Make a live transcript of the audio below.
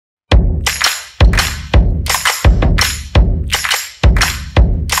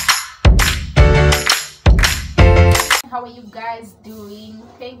guys doing?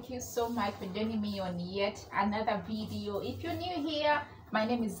 Thank you so much for joining me on yet another video. If you're new here, my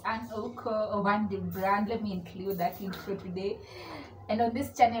name is Ann Oko of Andy Brand. Let me include that intro today. And on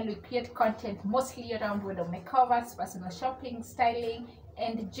this channel we create content mostly around wardrobe makeovers, personal shopping, styling,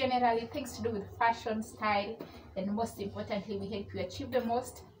 and generally things to do with fashion, style, and most importantly we help you achieve the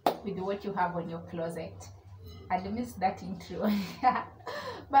most with what you have on your closet. I missed that intro.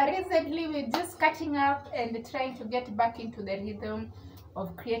 But recently we're just catching up and trying to get back into the rhythm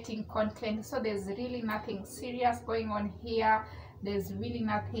of creating content. So there's really nothing serious going on here. There's really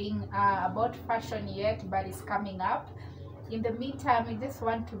nothing about fashion yet, but it's coming up. In the meantime, we just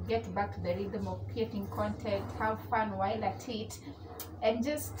want to get back to the rhythm of creating content, have fun while at it, and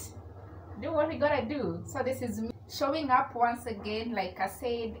just do what we gotta do. So this is me showing up once again. Like I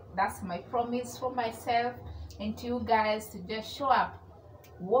said, that's my promise for myself and to you guys, to just show up.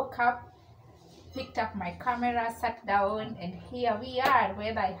 Woke up, picked up my camera, sat down, and here we are.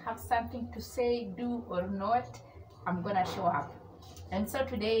 Whether I have something to say, do or not, I'm gonna show up. And so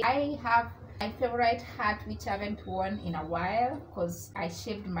today I have my favorite hat, which I haven't worn in a while because I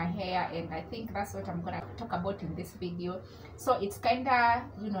shaved my hair, and I think that's what I'm gonna talk about in this video. So it's kinda,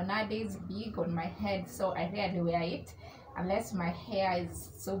 you know, nowadays big on my head, so I rarely wear it unless my hair is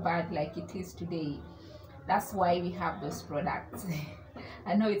so bad like it is today. That's why we have those products.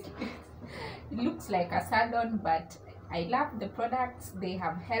 I know it looks like a salon, but I love the products. They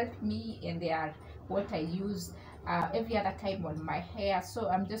have helped me and they are what I use every other time on my hair. So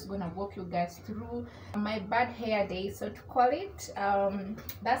I'm just gonna walk you guys through my bad hair day, so to call it.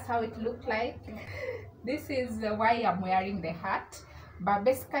 That's how it looked like. This is why I'm wearing the hat. But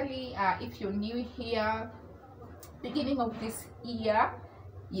basically, if you're new here, beginning of this year,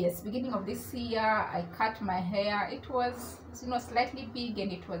 I cut my hair. It was, you know, slightly big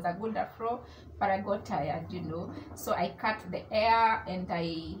and it was a good afro, but I got tired, you know, so I cut the hair and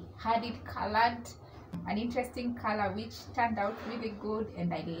I had it colored, an interesting color which turned out really good,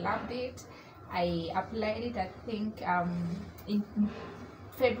 and I loved it. I applied it, I think in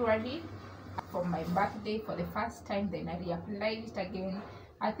February for my birthday for the first time. Then I reapplied it again,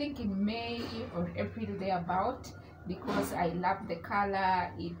 I think in May or April thereabout, because I love the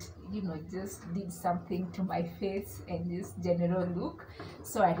color. It, you know, just did something to my face and this general look,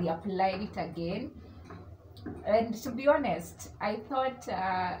 so I reapplied it again. And to be honest, I thought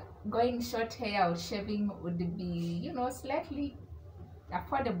going short hair or shaving would be, you know, slightly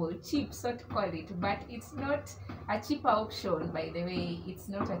affordable, cheap, so to call it, but it's not a cheaper option. By the way, it's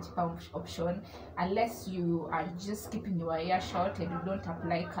not a cheaper option unless you are just keeping your hair short and you don't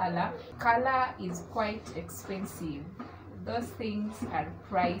apply color is quite expensive. Those things are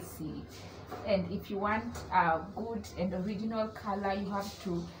pricey, and if you want a good and original color, you have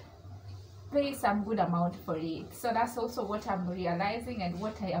to pay some good amount for it. So that's also what I'm realizing, and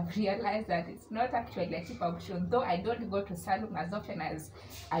what I have realized, that it's not actually a cheap option, though I don't go to salon as often as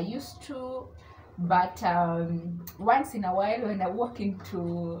I used to. But once in a while, when I walk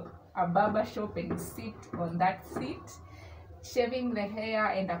into a barber shop and sit on that seat, shaving the hair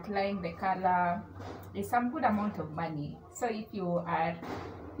and applying the color is some good amount of money. So if you are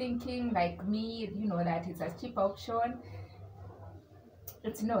thinking like me, you know, that it's a cheap option,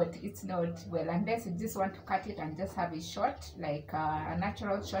 it's not. Well, unless you just want to cut it and just have it short, like a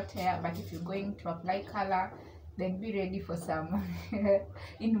natural short hair. But if you're going to apply color, then be ready for some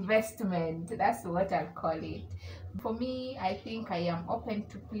investment. That's what I'll call it. For me, I think I am open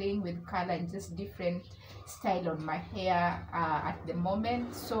to playing with color and just different style on my hair at the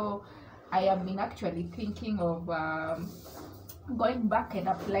moment. So I have been actually thinking of going back and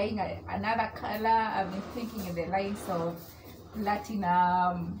applying another color. I've been thinking in the lines of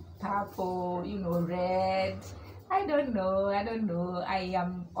platinum, purple, you know, red. I don't know. I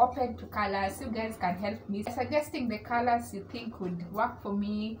am open to colors. You guys can help me suggesting the colors you think would work for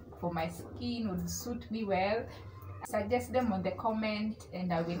me, for my skin, would suit me well. Suggest them on the comment,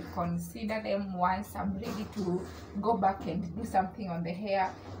 and I will consider them once I'm ready to go back and do something on the hair.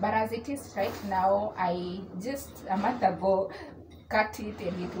 But as it is right now, I just a month ago cut it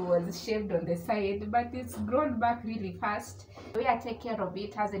and it was shaved on the side, but it's grown back really fast. The way I take care of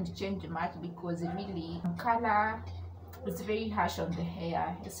it hasn't changed much, because really color is very harsh on the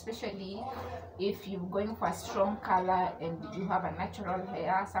hair, especially if you're going for a strong color and you have a natural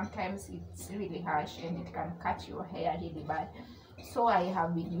hair. Sometimes it's really harsh and it can cut your hair really bad. So I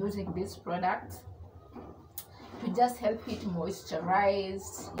have been using this product to just help it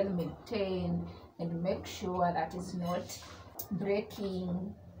moisturize, maintain, and make sure that it's not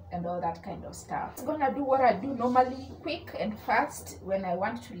breaking and all that kind of stuff. I'm gonna do what I do normally, quick and fast, when I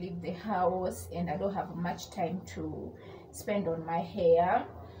want to leave the house and I don't have much time to spend on my hair.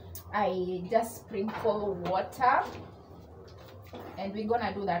 I just sprinkle water, and we're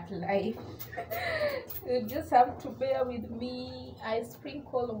gonna do that live. You just have to bear with me. I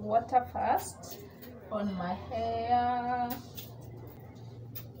sprinkle water first on my hair.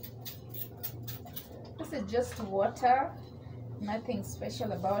 This is just water, nothing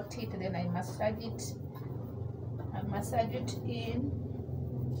special about it. Then I massage it. I massage it in.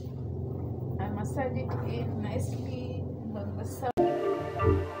 I massage it in nicely on the side.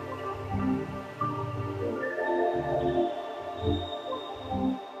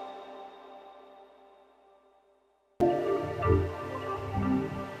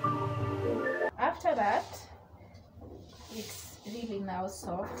 After that, it's really now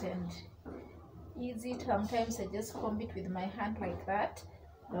soft and easy. Sometimes I just comb it with my hand like that,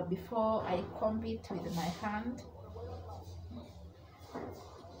 but before I comb it with my hand,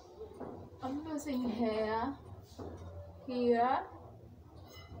 I'm losing hair here.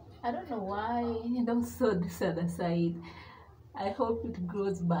 I don't know why. And also this other side, I hope it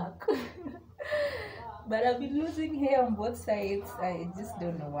grows back. But I've been losing hair on both sides. I just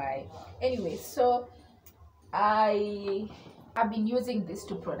don't know why. Anyway, so I've been using these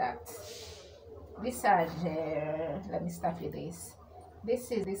two products. These are let me start with this.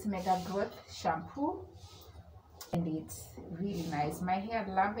 This is this Mega Growth shampoo, and it's really nice. My hair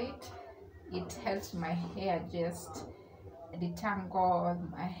love it. It helps my hair just detangle.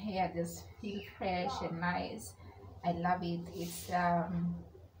 My hair just feel fresh and nice. I love it. It's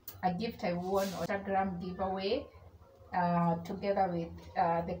a gift I won on Instagram giveaway together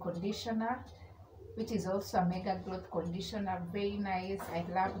with the conditioner, which is also a Mega Growth conditioner. Very nice. I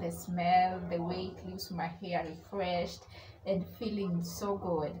love the smell, the way it leaves my hair refreshed and feeling so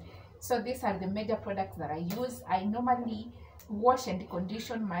good. So these are the major products that I use. I normally wash and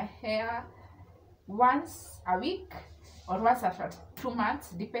condition my hair once a week or once after 2 months,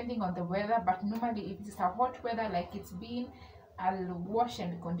 depending on the weather. But normally, if it's a hot weather like it's been, I'll wash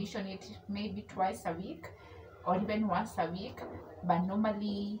and condition it maybe twice a week or even once a week. But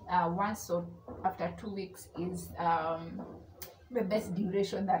normally once or after 2 weeks is the best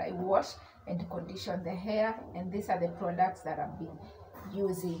duration that I wash and condition the hair. And these are the products that I've been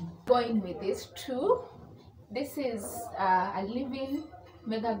using. Going with this too, this is a leave-in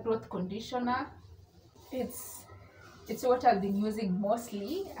Mega Growth conditioner. It's what I've been using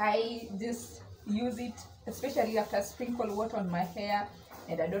mostly. I just use it especially after I sprinkle water on my hair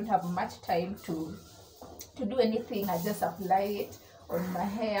and I don't have much time to do anything. I just apply it on my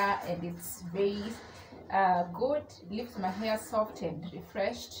hair and it's very good. It leaves my hair soft and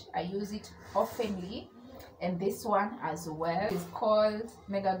refreshed. I use it oftenly, and this one as well is called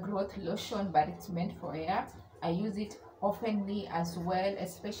Mega Growth lotion, but it's meant for hair. I use it oftenly as well,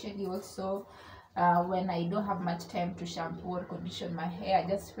 especially also when I don't have much time to shampoo or condition my hair. I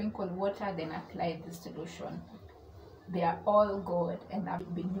just sprinkle water, then apply this lotion. They are all good, and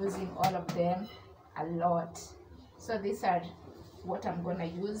I've been using all of them a lot. So these are what I'm gonna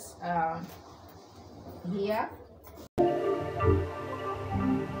use here.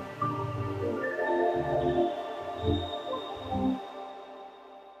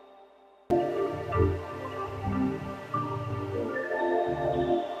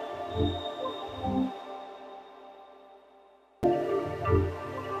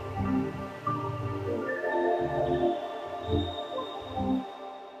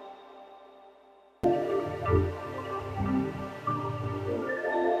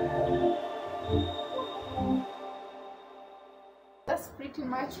 That's pretty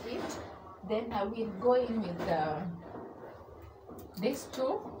much it. Then I will go in with these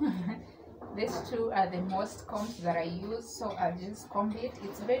two. These two are the most combs that I use, so I'll just comb it.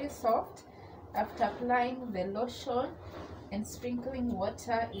 It's very soft. After applying the lotion and sprinkling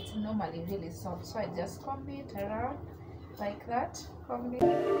water, it's normally really soft, so I just comb it around like that. Comb it.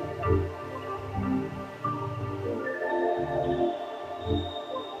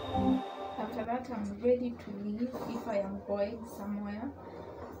 After that, I'm ready to leave if I am going somewhere.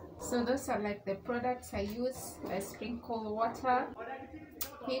 So those are like the products I use. I sprinkle water,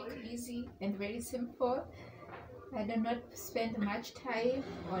 quick, easy, and very simple. I do not spend much time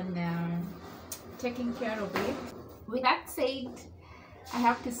on taking care of it. With that said, I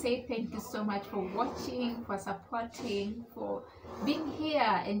have to say thank you so much for watching, for supporting, for being here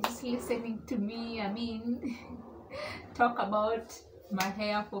and just listening to me. I mean, talk about my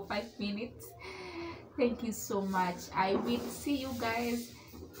hair for 5 minutes. Thank you so much. I will see you guys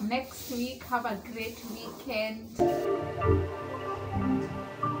next week. Have a great weekend.